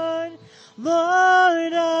Lord,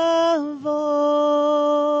 Lord of all.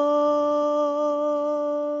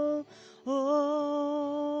 Oh.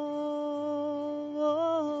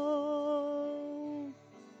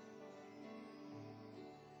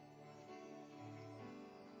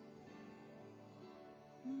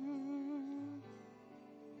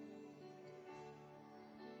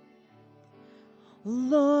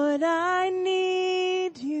 Lord, I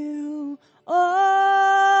need you.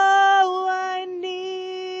 Oh, I need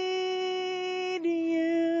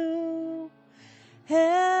you. Every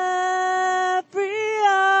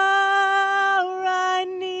hour I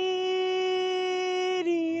need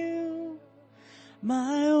you.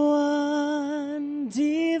 My one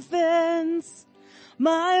defense,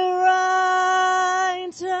 my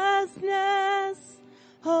righteousness.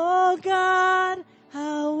 Oh God,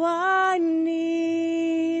 how I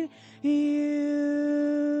need you.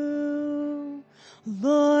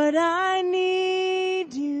 Lord, I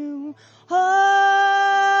need you.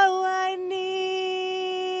 Oh, I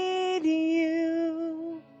need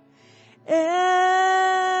you.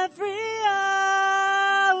 Every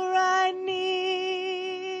hour I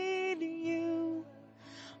need you.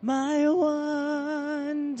 My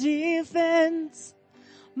one defense,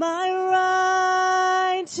 my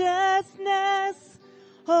righteousness.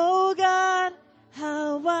 Oh God,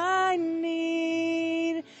 how I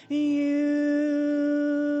need you.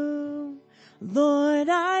 Lord,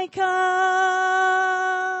 I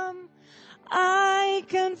come, I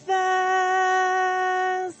confess,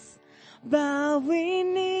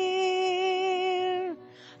 bowing near,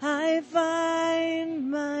 I find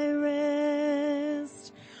my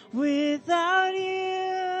rest. Without you,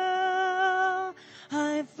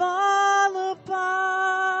 I fall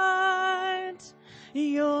apart.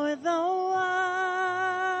 You're the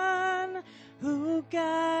one who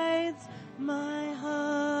guides my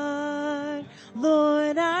heart.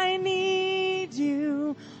 Lord, I need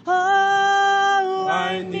you. Oh,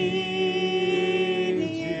 I need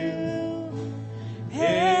you.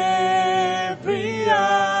 Every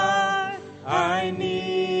hour I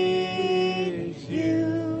need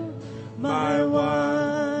you. My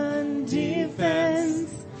one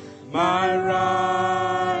defense, my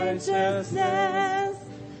righteousness.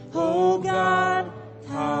 Oh God,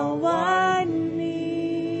 how I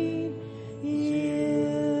need you.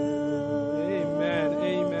 Amen,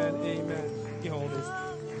 amen, amen. You hold this.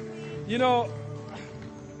 You know,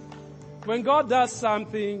 when God does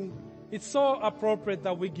something, it's so appropriate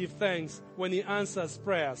that we give thanks when He answers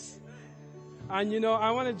prayers. And you know,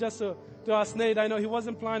 I wanted just to ask Nate, I know he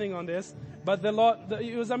wasn't planning on this, but the Lord,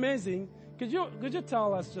 it was amazing. Could you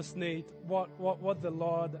tell us just, Nate, what the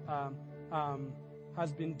Lord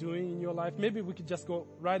has been doing in your life? Maybe we could just go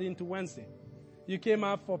right into Wednesday. You came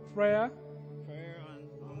up for prayer. Prayer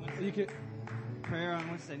on Wednesday. Prayer on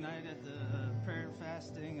Wednesday night at the prayer and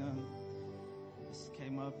fasting. Just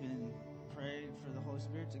came up and prayed for the Holy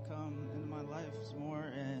Spirit to come into my life some more,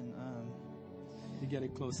 and you get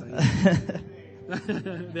it closer.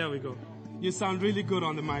 There we go. You sound really good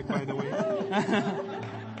on the mic, by the way.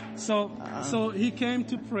 So he came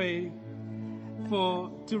to pray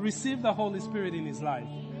to receive the Holy Spirit in his life.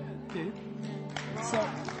 Okay?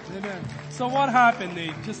 Amen. So what happened,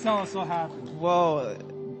 Nate? Just tell us what happened. Well,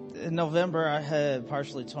 in November, I had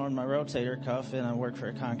partially torn my rotator cuff, and I worked for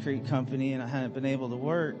a concrete company, and I hadn't been able to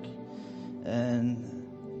work.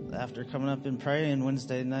 And after coming up and praying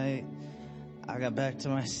Wednesday night, I got back to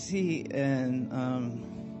my seat, and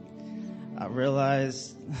I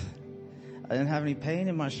realized I didn't have any pain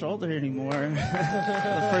in my shoulder anymore.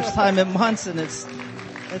 The first time in months, and it's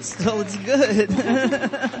good.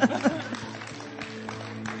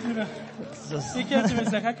 He came to me and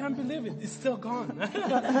said, I can't believe it. It's still gone.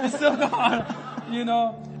 It's still gone.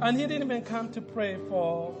 And he didn't even come to pray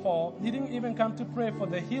he didn't even come to pray for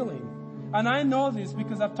the healing. And I know this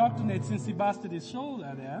because I've talked to Nate since he busted his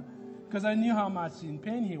shoulder there, because I knew how much in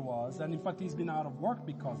pain he was. And in fact, he's been out of work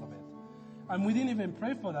because of it. And we didn't even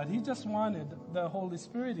pray for that. He just wanted the Holy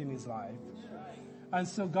Spirit in his life. And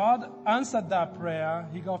so God answered that prayer.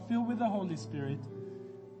 He got filled with the Holy Spirit.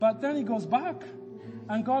 But then he goes back.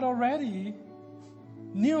 And God already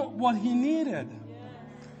knew what he needed.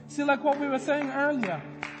 See, like what we were saying earlier,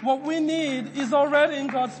 what we need is already in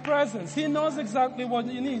God's presence. He knows exactly what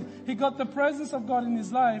you need. He got the presence of God in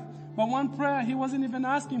his life, but one prayer he wasn't even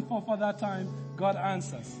asking for that time, God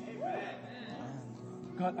answers.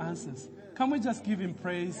 God answers. Can we just give him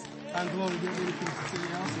praise and glory? This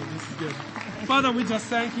is good. Father, we just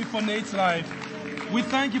thank you for Nate's life. We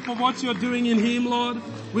thank you for what you're doing in him, Lord.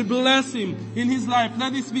 We bless him in his life.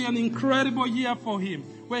 Let this be an incredible year for him,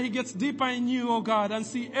 where he gets deeper in you, oh God, and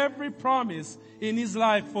see every promise in his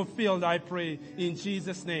life fulfilled, I pray, in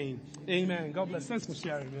Jesus' name. Amen. God bless. Thanks for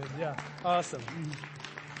sharing, man. Yeah, awesome.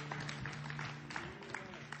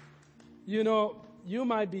 You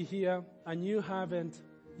might be here and you haven't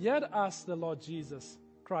yet asked the Lord Jesus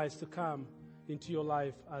Christ to come into your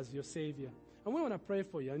life as your Savior. And we want to pray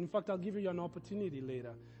for you. And in fact, I'll give you an opportunity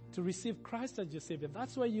later to receive Christ as your Savior.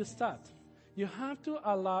 That's where you start. You have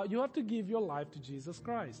to give your life to Jesus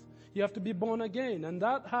Christ. You have to be born again. And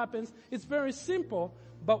that happens, it's very simple,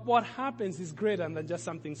 but what happens is greater than just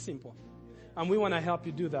something simple. And we want to help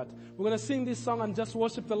you do that. We're going to sing this song and just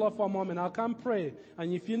worship the Lord for a moment. I'll come pray.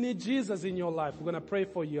 And if you need Jesus in your life, we're going to pray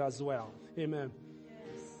for you as well. Amen.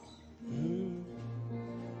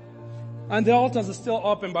 And the altars are still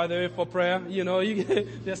open, by the way, for prayer.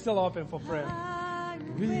 They're still open for prayer.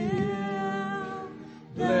 We will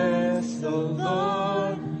bless the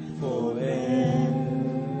Lord forever.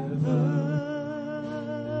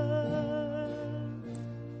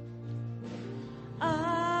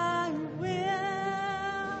 I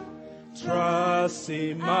will trust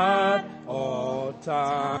him at all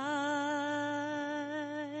times.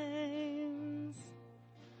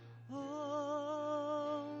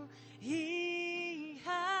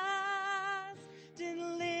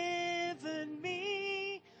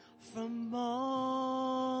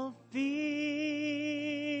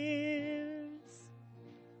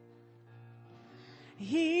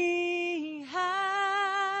 He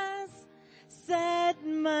has set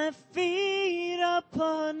my feet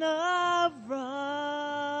upon a rock,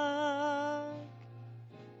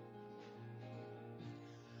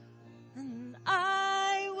 and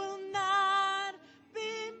I will not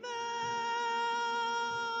be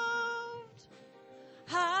moved.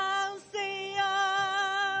 I'll say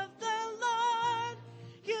of the Lord,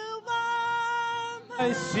 you are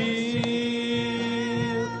my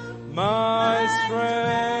shield, my strength,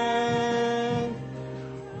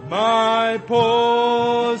 my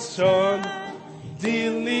portion,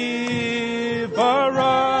 deliverer,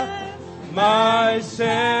 my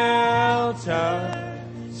shelter,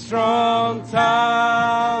 strong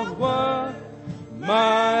tower,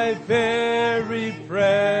 my very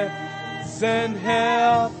present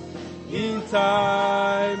help in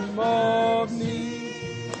time of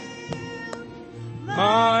need,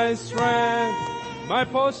 my strength, my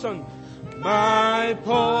portion,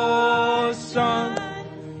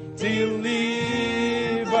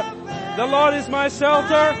 deliver. The Lord is my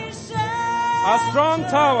shelter, a strong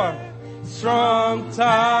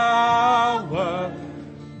tower,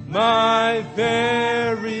 my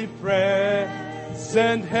very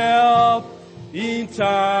present help in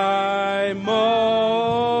time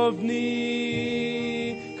of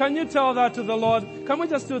need. Can you tell that to the Lord? Can we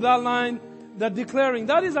just do that line? The declaring.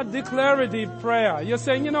 That is a declarative prayer. You're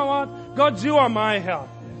saying, you know what? God, you are my help.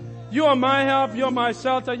 You are my help. You're my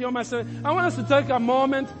shelter. You're my shelter. I want us to take a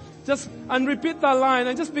moment and repeat that line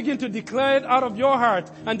and just begin to declare it out of your heart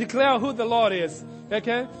and declare who the Lord is.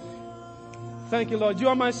 Okay? Thank you, Lord. You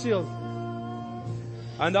are my shield.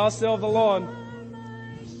 And I'll say of the Lord,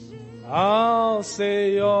 I'll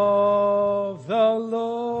say of the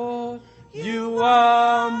Lord, you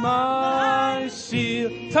are my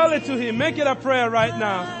shield. Tell it to him. Make it a prayer right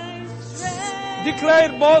now.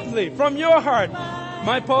 Declare it boldly from your heart.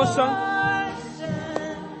 My portion,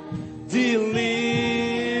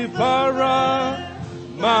 deliverer,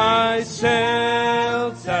 my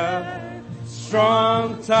shelter,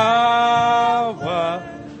 strong tower,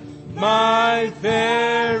 my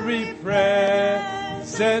very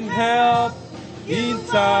present help in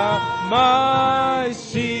time, my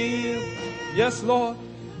shield. Yes, Lord,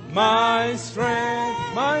 my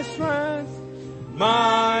strength, my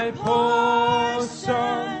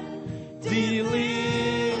portion,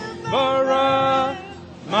 deliverer,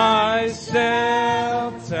 my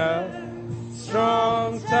shelter,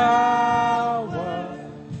 strong tower,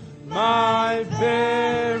 my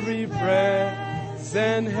very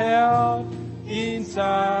present help in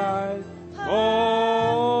time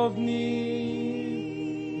of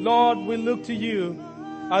need. Lord, we look to you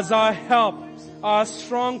as our help, our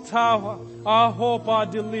strong tower, our hope, our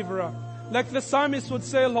deliverer. Like the psalmist would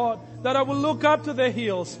say, Lord, that I will look up to the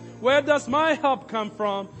hills. Where does my help come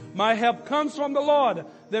from? My help comes from the Lord,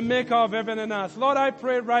 the maker of heaven and earth. Lord, I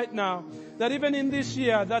pray right now that even in this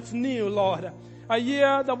year that's new, Lord, a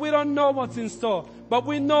year that we don't know what's in store, but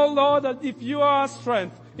we know, Lord, that if you are our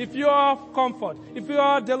strength, if you are our comfort, if you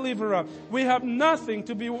are our deliverer, we have nothing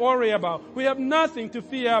to be worried about. We have nothing to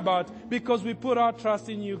fear about because we put our trust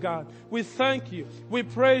in you, God. We thank you. We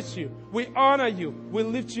praise you. We honor you. We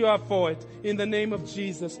lift you up for it in the name of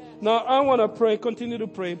Jesus. Now I want to pray, continue to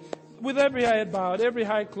pray with every head bowed, every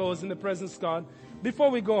eye closed in the presence of God.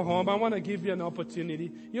 Before we go home, I want to give you an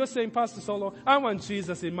opportunity. You're saying, Pastor Solo, I want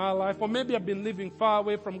Jesus in my life, or maybe I've been living far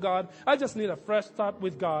away from God. I just need a fresh start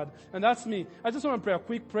with God. And that's me. I just want to pray a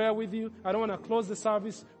quick prayer with you. I don't want to close the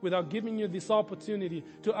service without giving you this opportunity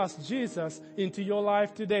to ask Jesus into your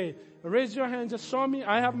life today. Raise your hand. Just show me.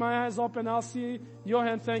 I have my eyes open. I'll see your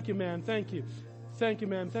hand. Thank you, man. Thank you. Thank you,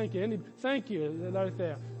 ma'am. Thank you. Thank you. Right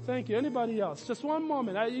there. Thank you. Anybody else? Just one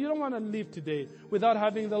moment. You don't want to live today without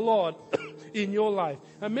having the Lord in your life.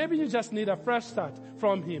 And maybe you just need a fresh start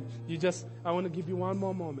from Him. I want to give you one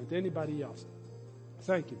more moment. Anybody else?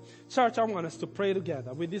 Thank you. Church, I want us to pray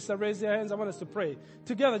together. With this, raise your hands. I want us to pray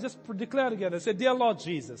together. Just declare together. Say, Dear Lord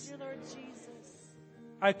Jesus. Dear Lord Jesus.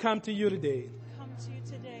 I come to you today. Come to you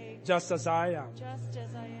today. Just as I am. Just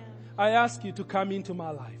as I am. I ask you to come into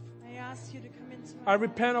my life. I ask you to come into my I life.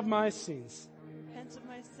 repent of my sins. Repent of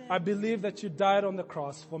my sins. I believe that you died on the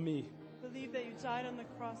cross for me. Believe that you died on the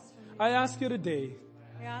cross for me. I ask you today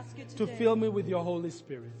I ask you to today fill me with your Holy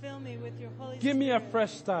Spirit. Fill me with your Holy Give Spirit. me a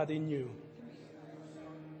fresh start in you.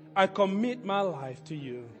 I commit my life to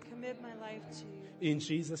you. Commit my life to you. In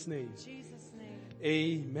Jesus' name. In Jesus' name.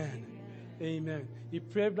 Amen. Amen. You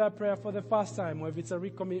prayed that prayer for the first time, or if it's a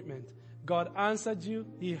recommitment, God answered you.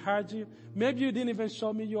 He heard you. Maybe you didn't even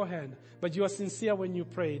show me your hand, but you were sincere when you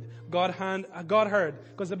prayed. God heard.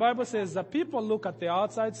 Because the Bible says that people look at the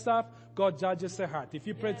outside stuff, God judges the heart. If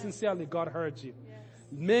you prayed sincerely, God heard you. Yes.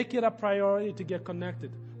 Make it a priority to get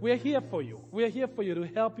connected. We're here for you. We're here for you to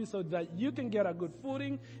help you so that you can get a good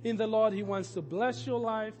footing in the Lord. He wants to bless your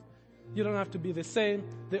life. You don't have to be the same.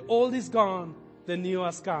 The old is gone. The new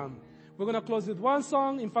has come. We're going to close with one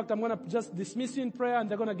song. In fact, I'm going to just dismiss you in prayer, and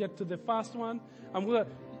they're going to get to the first one.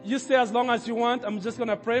 You stay as long as you want. I'm just going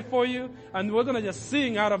to pray for you, and we're going to just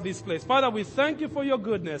sing out of this place. Father, we thank you for your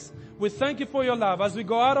goodness. We thank you for your love. As we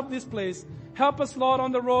go out of this place, help us, Lord,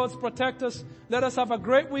 on the roads. Protect us. Let us have a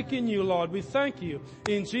great week in you, Lord. We thank you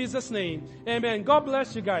in Jesus' name. Amen. God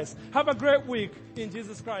bless you guys. Have a great week in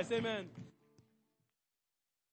Jesus Christ. Amen.